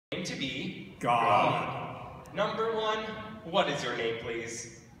To be God. Number one, what is your name,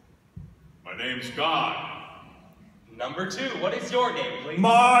 please? My name's God. Number two, what is your name, please?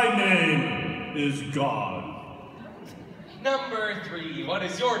 My name is God. Number three, what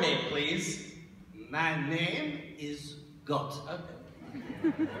is your name, please? My name is Got.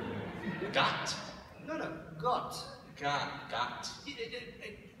 Got? No, Got. Got.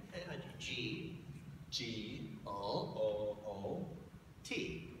 G. G. O.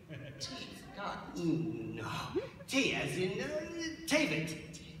 T. Teeth. Got. No. T as in David.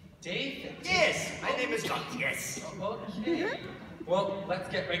 David? Yes, my name is Got, yes. Okay. Well, let's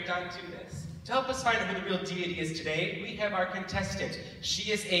get right down to this. To help us find out who the real deity is today, we have our contestant.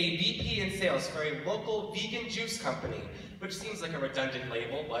 She is a VP in sales for a local vegan juice company, which seems like a redundant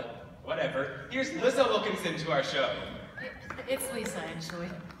label, but whatever. Here's Lisa Wilkinson to our show. It's Lisa, actually.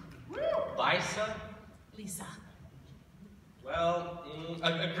 Lisa? Lisa. Well,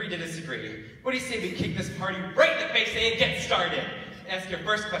 agree to disagree. What do you say we kick this party right in the face and get started? Ask your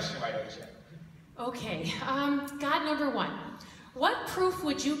first question, why don't you? Okay, God number one. What proof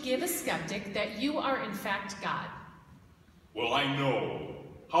would you give a skeptic that you are in fact God? Well, I know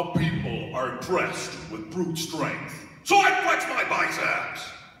how people are impressed with brute strength, so I flex my biceps.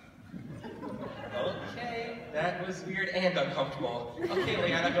 Okay, that was weird and uncomfortable. Okay,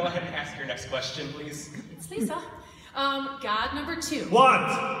 Leanna, go ahead and ask your next question, please. It's Lisa. God number two. What?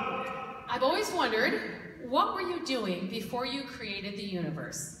 I've always wondered, what were you doing before you created the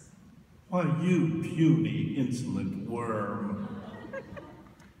universe? Why, you puny, insolent worm.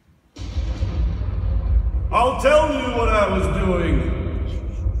 I'll tell you what I was doing.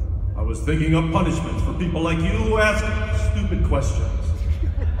 I was thinking up punishments for people like you who ask stupid questions.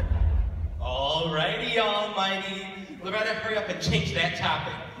 Alrighty, almighty. Loretta, hurry up and change that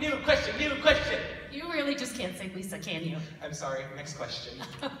topic. New question, new question. You really just can't say Lisa, can you? I'm sorry, next question.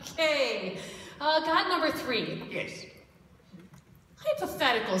 Okay. God number three. Yes.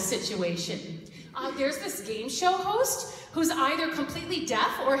 Hypothetical situation. There's this game show host who's either completely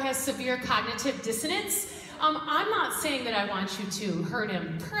deaf or has severe cognitive dissonance. I'm not saying that I want you to hurt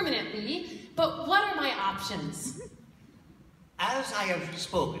him permanently, but what are my options? As I have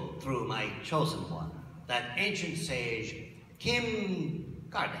spoken through my chosen one, that ancient sage, Kim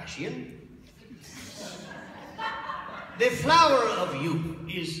Kardashian, the flower of youth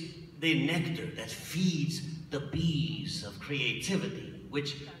is the nectar that feeds the bees of creativity,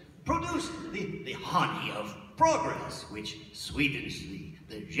 which produce the honey of progress, which sweetens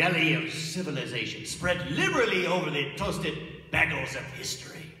the jelly of civilization, spread liberally over the toasted bagels of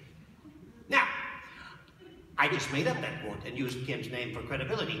history. Now, I just made up that quote and used Kim's name for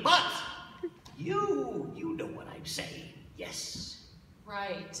credibility, but you know what I'm saying, yes.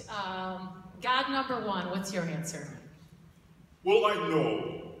 Right. God number one, what's your answer? Well, I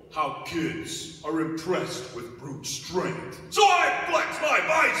know how kids are impressed with brute strength, so I flex my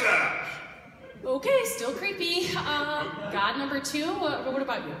biceps! Okay, still creepy. God number two, what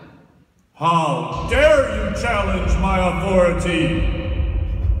about you? How dare you challenge my authority?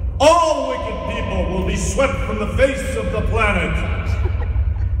 All wicked people will be swept from the face of the planet,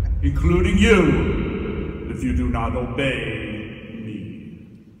 including you, if you do not obey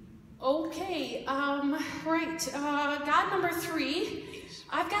me. Okay, right. God number three,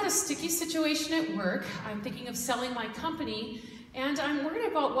 I've got a sticky situation at work. I'm thinking of selling my company, and I'm worried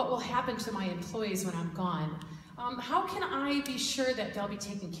about what will happen to my employees when I'm gone. How can I be sure that they'll be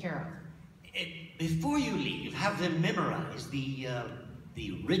taken care of? Before you leave, have them memorize the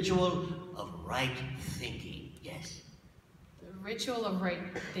ritual of right thinking, yes? The ritual of right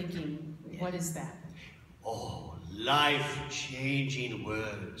thinking, what is that? Oh, life-changing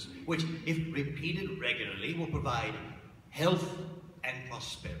words, which, if repeated regularly, will provide health and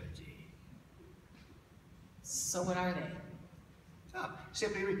prosperity. So what are they?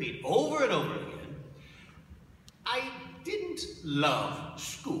 Simply repeat over and over again. I didn't love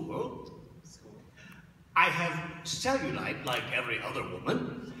school. I have cellulite like every other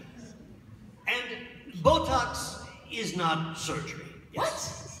woman. And Botox is not surgery.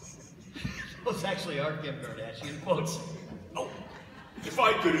 Yes. What? Those actually are Kim Kardashian quotes. Oh. If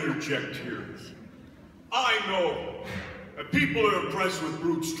I could interject here, I know that people are impressed with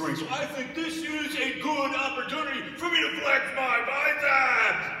brute strength, so I think this is a good opportunity for me to flex my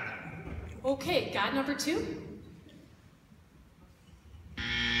biceps! Okay, God number two?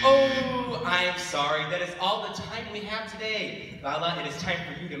 Oh, I'm sorry. That is all the time we have today. Lala, it is time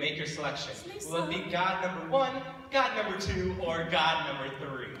for you to make your selection. Will it be God number one, God number two, or God number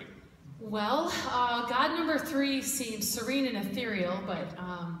three? Well, God number 3 seems serene and ethereal, but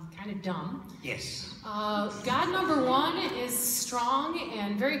kind of dumb. Yes. God number 1 is strong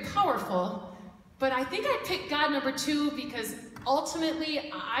and very powerful, but I think I'd pick God number 2 because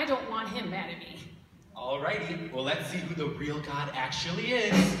ultimately I don't want him mad at me. Alrighty, well let's see who the real God actually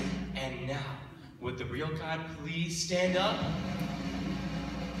is. And now, would the real God please stand up?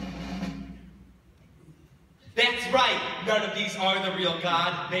 That's right, none of these are the real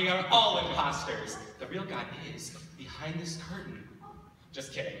God. They are all imposters. The real God is behind this curtain.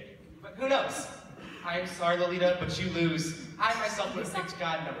 Just kidding, but who knows? I'm sorry, Lolita, but you lose. I myself would have picked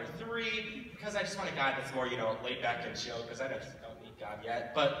God number 3 because I just want a God that's more, laid back and chill because I don't need God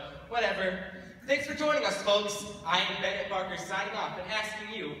yet, but whatever. Thanks for joining us, folks. I am Bennett Barker signing off and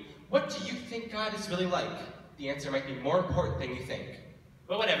asking you, what do you think God is really like? The answer might be more important than you think.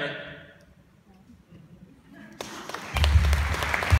 But whatever.